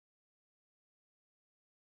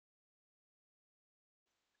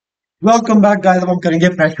Welcome back, guys. अब हम करेंगे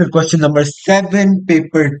practical question number 7,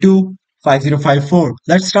 paper 2, 5054.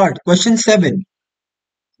 Let's start. Question 7.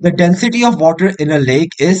 The density of water in a lake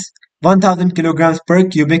is 1000 kilograms per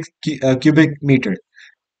cubic meter.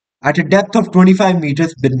 At a depth of 25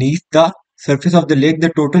 meters beneath the surface of the lake, the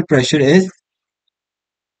total pressure is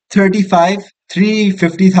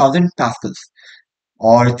 350,000 pascals,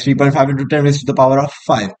 or 3.5 into 10 raised to the power of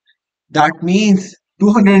 5. That means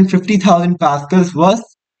 250,000 pascals was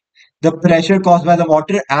the pressure caused by the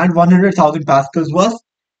water, and 100,000 pascals was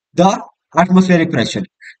the atmospheric pressure.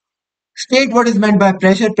 State what is meant by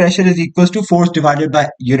pressure. Pressure is equals to force divided by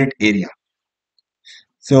unit area.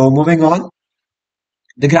 So moving on,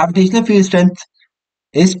 the gravitational field strength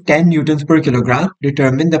is 10 newtons per kilogram.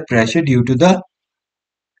 Determine the pressure due to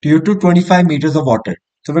 25 meters of water.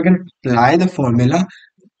 So we're going to apply the formula.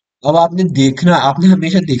 अब आपने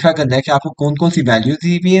हमेशा देखा करना है कि आपको कौन कौन सी वैल्यूज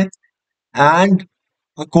दी हुई है, and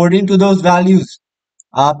according to those values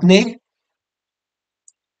आपने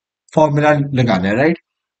फॉर्मूला लगाना है, राइट?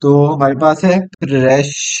 तो हमारे पास है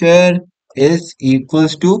pressure is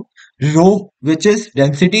equals to row which is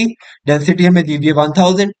density. Density हमें दी हुई है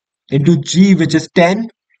 1000 into ji which is 10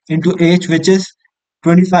 into H which is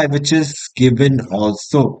 25 which is given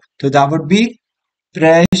also. So that would be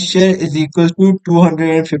pressure is equal to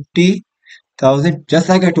 250,000, just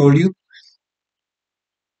like I told you.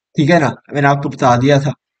 ठीक है ना, मैंने आपको बता दिया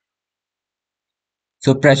था. So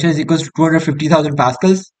pressure is equal to 250,000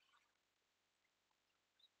 pascals,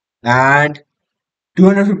 and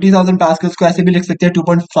 250,000 pascals को ऐसे भी लिख सकते हैं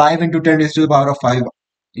 2.5 into 10 raised to the power of 5.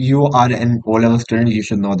 You are an O-level student, you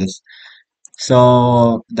should know this. So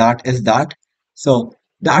that is that. So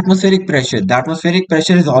the atmospheric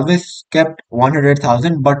pressure is always kept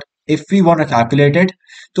 100,000, but if we want to calculate it,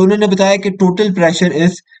 तो उन्होंने बताया कि total pressure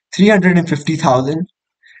is 350,000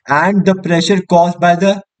 and the pressure caused by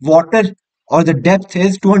the water or the depth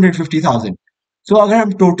is 250,000. So अगर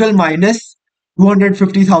हम total minus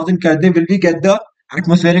 250,000 कर दें, will we get the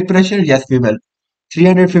atmospheric pressure? Yes, we will.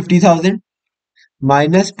 350,000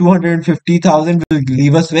 minus 250,000 will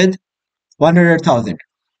leave us with 100,000,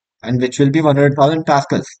 and which will be 100,000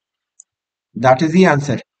 pascals. That is the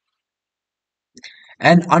answer.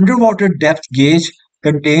 An underwater depth gauge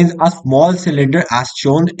contains a small cylinder as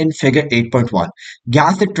shown in figure 8.1.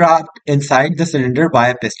 Gas is trapped inside the cylinder by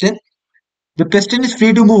a piston. The piston is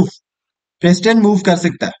free to move. Piston move कर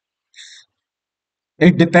सकता है.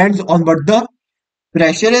 It depends on what the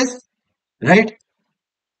pressure is, right?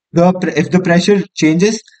 If the pressure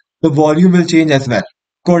changes, the volume will change as well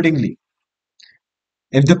accordingly.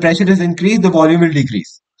 If the pressure is increased, the volume will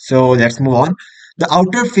decrease. So let's move on. The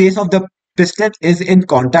outer face of the piston is in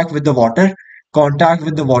contact with the water. Contact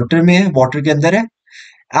with the water में है, water के अंदर है.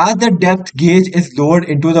 As the depth gauge is lowered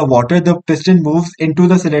into the water, the piston moves into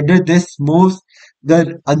the cylinder. This moves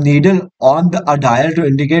a needle on a dial to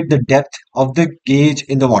indicate the depth of the gauge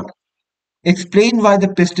in the water. Explain why the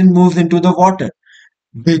piston moves into the water.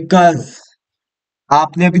 Because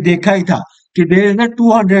आपने अभी देखा ही था कि there is a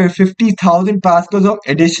 250,000 pascals of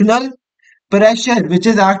additional pressure which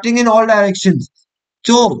is acting in all directions.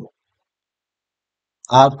 So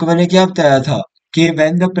आपको मैंने क्या बताया था कि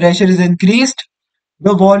when the pressure is increased,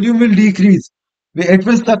 the volume will decrease. It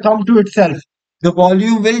will succumb to itself. The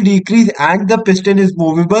volume will decrease and the piston is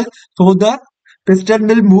movable, so the piston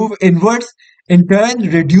will move inwards, in turn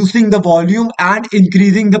reducing the volume and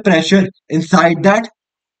increasing the pressure inside that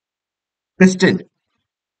piston.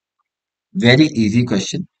 Very easy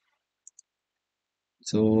question.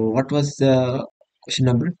 So what was the question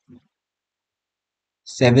number?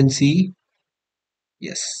 7C.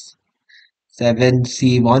 Yes.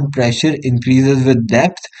 7C1. Pressure increases with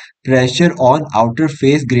depth. Pressure on outer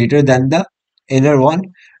face greater than the inner one.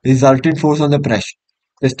 Resultant force on the pressure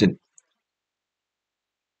piston.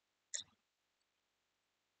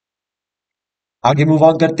 आगे move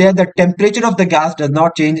on करते हैं. The temperature of the gas does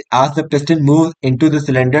not change as the piston moves into the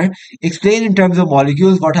cylinder. Explain in terms of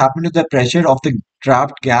molecules what happened to the pressure of the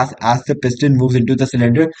trapped gas as the piston moves into the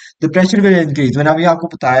cylinder. The pressure will increase. मैंने अभी आपको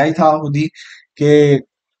बताया ही था खुद ही कि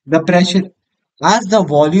the pressure as the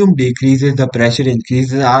volume decreases, the pressure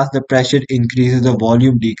increases. As the pressure increases, the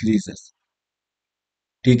volume decreases.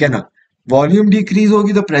 ठीक है ना? वॉल्यूम डिक्रीज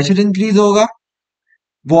होगी तो प्रेशर इंक्रीज होगा,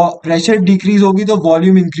 वो प्रेशर डिक्रीज होगी तो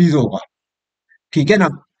वॉल्यूम इंक्रीज होगा. ठीक है ना?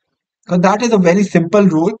 That is a very simple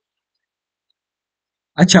rule.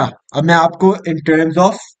 अच्छा, अब मैं आपको in terms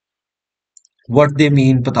of what they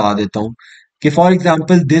mean बता देता हूं कि for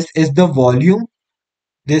example this is the volume,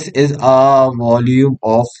 this is a volume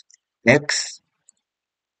of x.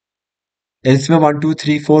 इसमें 1 2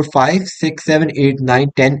 3 4 5 6 7 8 9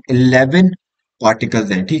 10 11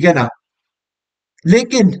 पार्टिकल्स हैं, ठीक है ना।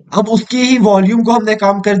 लेकिन अब उसकी ही वॉल्यूम को हमने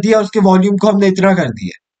कम कर दिया, उसके वॉल्यूम को हमने इतना कर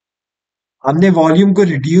दिया, हमने वॉल्यूम को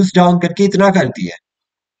रिड्यूस डाउन करके इतना कर दिया।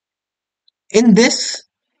 In this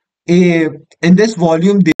in this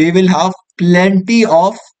volume, they will have plenty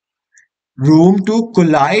of room to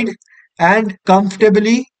collide and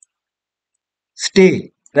comfortably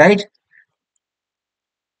stay, right?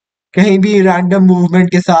 कहीं भी random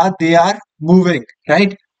movement के साथ they are moving,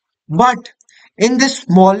 right? But in the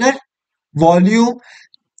smaller volume,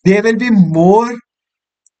 they will be more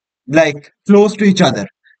like close to each other.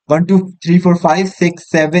 1, 2, 3, 4, 5, 6,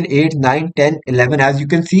 7, 8, 9, 10, 11. As you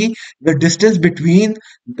can see, the distance between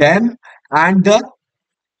them and the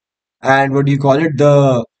and what do you call it,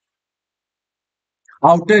 the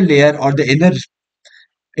outer layer or the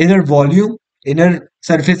inner volume, inner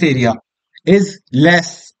surface area is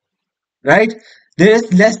less, right? There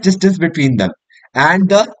is less distance between them and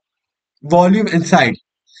the volume inside.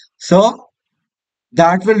 So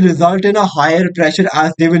that will result in a higher pressure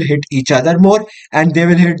as they will hit each other more and they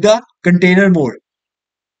will hit the container more.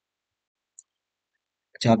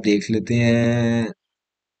 अच्छा, आप देख लेते हैं.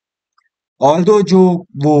 Although जो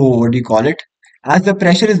वो what do you call it, as the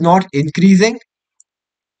pressure is not increasing,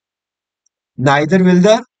 neither will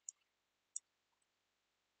the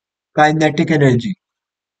kinetic energy.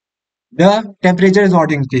 The temperature is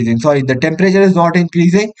not increasing. Sorry, the temperature is not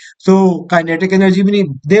increasing. So kinetic energy,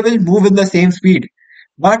 they will move in the same speed,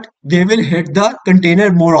 but they will hit the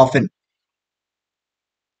container more often.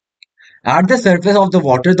 At the surface of the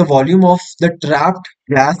water, the volume of the trapped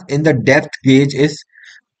gas in the depth gauge is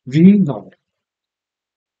V naught.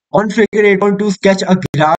 On figure 8.2, sketch a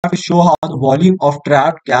graph to show how the volume of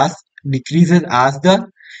trapped gas decreases as the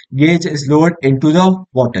gauge is lowered into the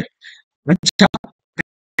water. अच्छा,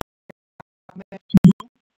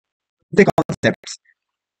 the concepts.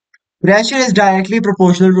 Pressure is directly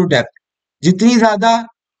proportional to depth. जितनी ज्यादा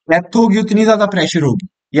depth होगी उतनी ज्यादा pressure होगी,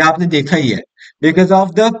 ये आपने देखा ही है. Because of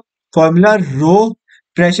the formula row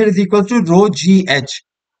pressure is equal to row ji H.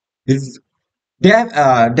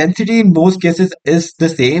 Density in most cases is the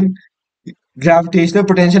same. Gravitational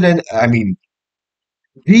potential and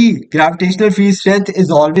the gravitational field strength is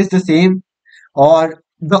always the same, or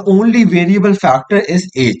the only variable factor is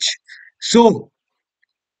h. So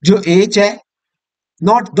जो h है,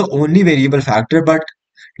 not the only variable factor, but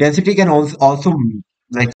density can also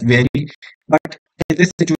like vary. But in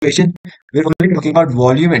this situation, we're only talking about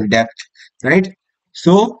volume and depth, right?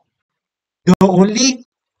 So the only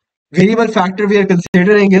variable factor we are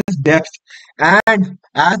considering is depth, and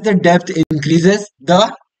as the depth increases,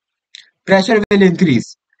 the pressure will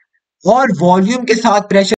increase. और volume के साथ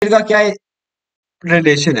pressure का क्या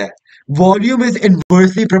relation है? Volume is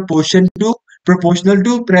inversely proportional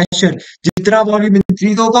to pressure. जितना volume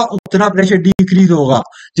increase होगा उतना pressure decrease होगा,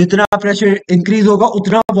 जितना प्रेशर इंक्रीज होगा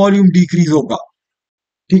उतना वॉल्यूम डिक्रीज होगा,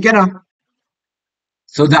 ठीक है ना.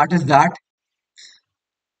 So that is that.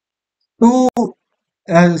 To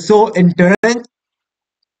so in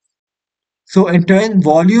turn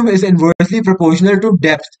volume is inversely proportional to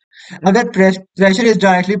depth. अगर pressure is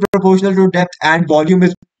directly proportional to depth and volume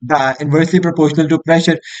is inversely proportional to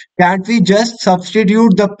pressure, can't we just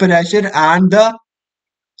substitute the pressure and the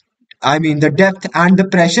depth and the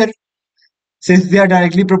pressure, since they are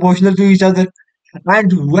directly proportional to each other?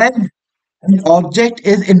 And when an object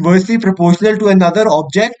is inversely proportional to another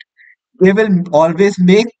object, they will always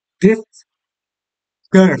make this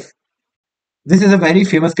curve. This is a very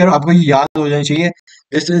famous curve. आपको ये याद हो जाना चाहिए.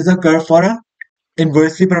 This is a curve for a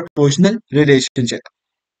inversely proportional relationship.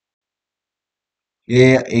 ये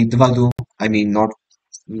एक दफा दो, नॉट,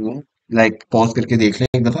 like pause करके देख लें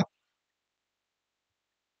एक दफा,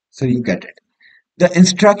 so you get it. The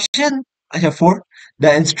instruction,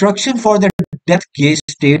 the instruction for the depth gauge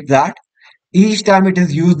states that each time it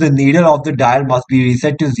is used, the needle of the dial must be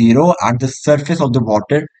reset to zero at the surface of the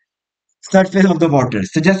water. Surface of the water.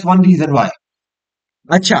 So just one reason why.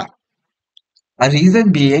 अच्छा, a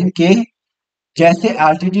reason being कि जैसे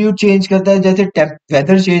altitude change करता है, जैसे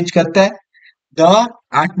weather change करता है, the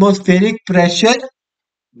atmospheric pressure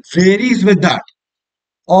varies with that.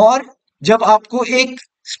 और जब आपको एक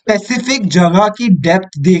स्पेसिफिक जगह की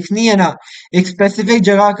डेप्थ देखनी है ना, एक स्पेसिफिक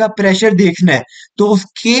जगह का प्रेशर देखना है, तो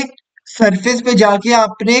उसके सरफेस पे जाके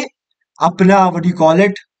आपने अपना what you call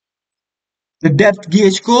it, the depth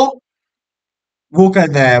gauge को वो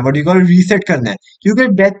करना है, व्हाट यू कॉल रीसेट करना है. क्योंकि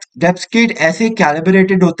डेप्थ गेज ऐसे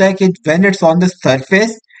कैलिब्रेटेड होता है कि when it's on the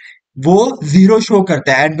surface वो जीरो शो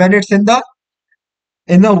करता है, and when it's in the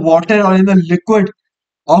water और in the liquid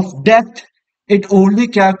of depth, it only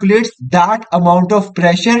calculates that amount of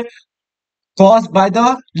pressure caused by the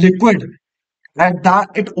liquid. and that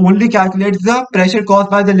it only calculates the pressure caused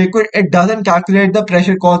by the liquid. It doesn't calculate the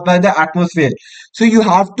pressure caused by the atmosphere. So you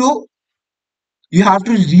have to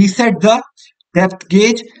reset the depth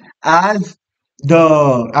gauge as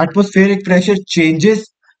the atmospheric pressure changes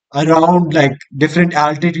around like different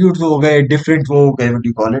altitudes हो गए different वो हो गए what do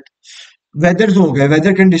you call it weathers हो गए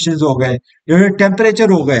weather conditions हो गए temperature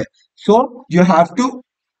हो गए. So you have to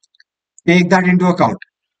take that into account.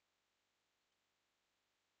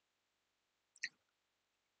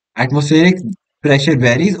 Atmospheric pressure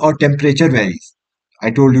varies or temperature varies.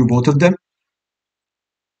 I told you both of them.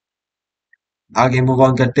 आगे move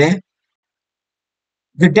on करते हैं.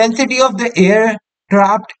 The density of the air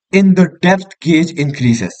trapped in the depth gauge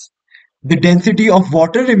increases. The density of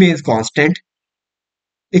water remains constant.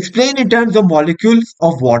 Explain in terms of molecules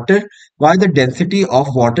of water why the density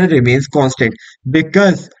of water remains constant.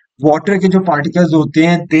 Because water के जो particles होते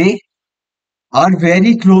हैं they are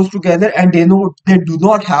very close together and they do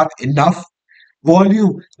not have enough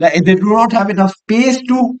volume, like they do not have enough space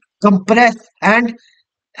to compress and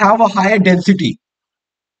have a higher density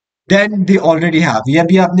than they already have. ये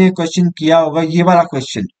भी आपने question किया होगा ये वाला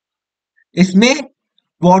question. इसमें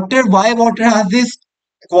why water has this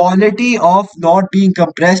quality of not being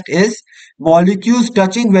compressed is molecules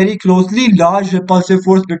touching very closely, large repulsive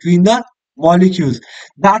force between the molecules.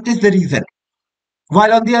 That is the reason.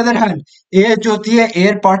 While on the other hand, air जो होती है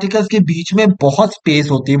air particles के बीच में बहुत space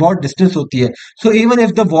होती है बहुत distance होती है. So even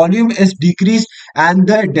if the volume is decreased and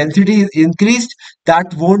the density is increased,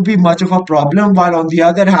 that won't be much of a problem. While on the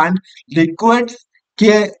other hand, liquids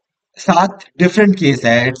के साथ different case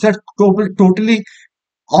है. It's a totally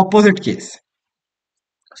opposite case.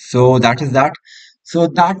 So that is that. So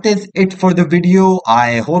that is it for the video.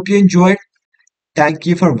 I hope you enjoyed. Thank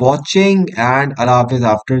you for watching and Allah Hafiz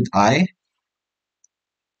after I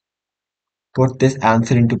put this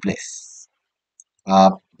answer into place.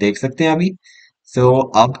 आप देख सकते हैं अभी.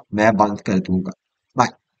 So अब मैं बंद कर दूंगा.